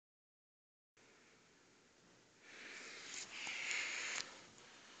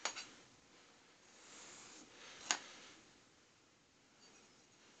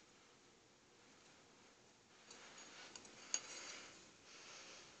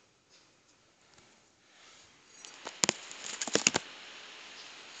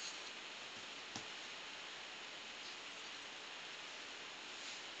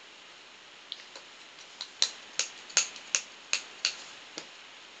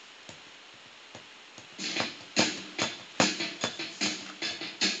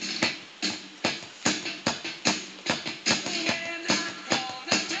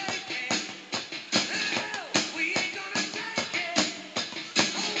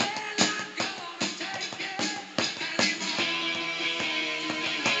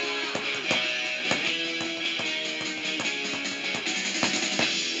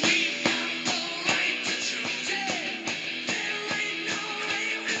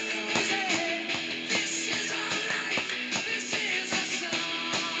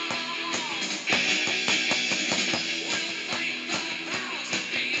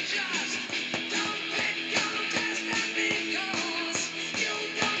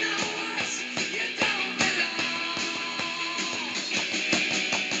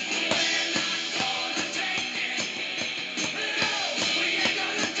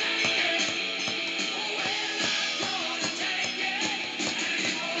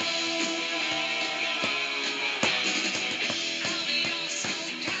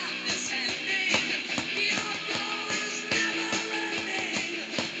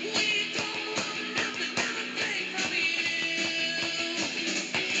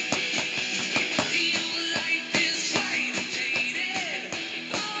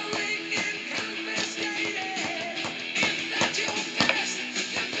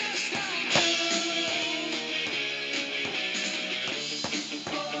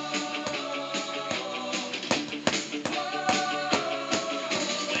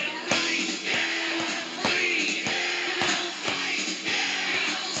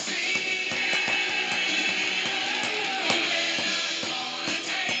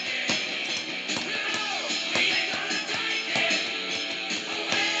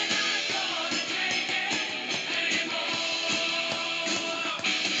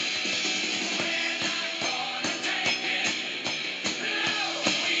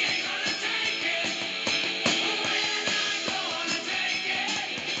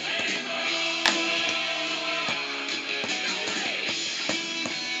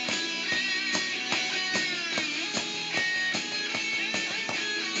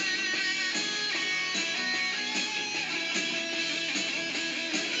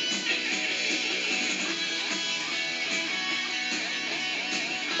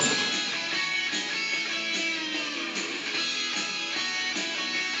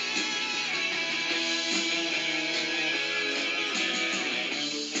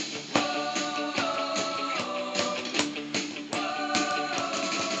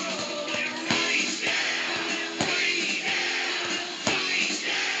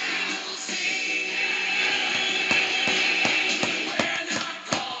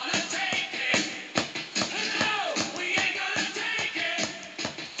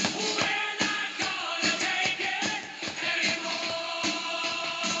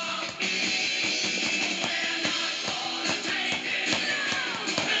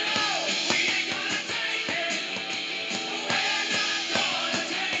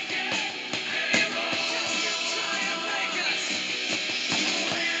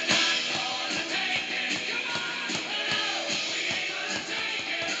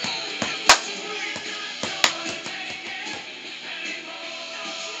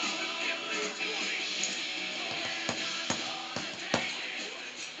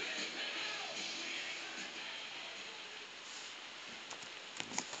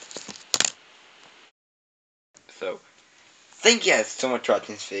So, thank you guys so much for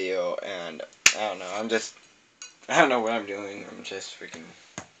watching this video, and I don't know, I don't know what I'm doing, I'm just freaking...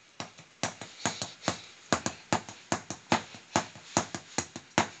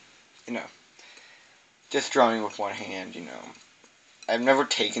 You know, just drawing with one hand, you know. I've never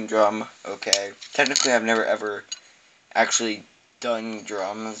taken drum, okay. Technically, I've never ever actually done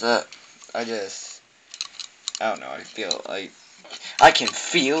drums. I don't know, I feel like I can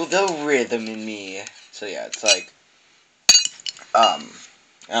feel the rhythm in me. So yeah, it's like, I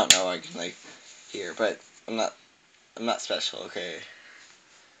don't know, I can like hear, but I'm not special, okay.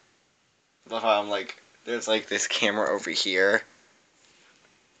 That's why I'm like, there's like this camera over here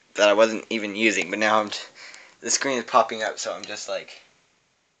that I wasn't even using, but now the screen is popping up, so I'm just like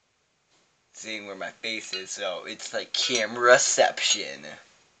seeing where my face is, so it's like cameraception.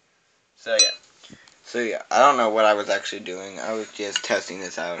 So yeah, I don't know what I was actually doing. I was just testing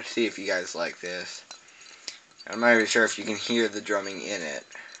this out, see if you guys like this. I'm not even sure if you can hear the drumming in it.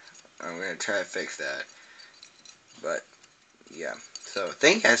 I'm gonna try to fix that. But yeah, so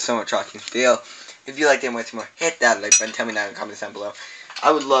thank you guys so much for watching this video. If you liked it and want to see more, hit that like button. Tell me down in the comments down below.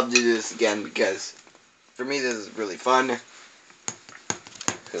 I would love to do this again because for me this is really fun.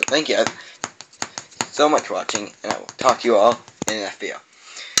 So thank you guys so much for watching, and I will talk to you all in the next video.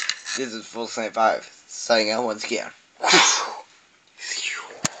 This is Full Snipe 5 signing out once again.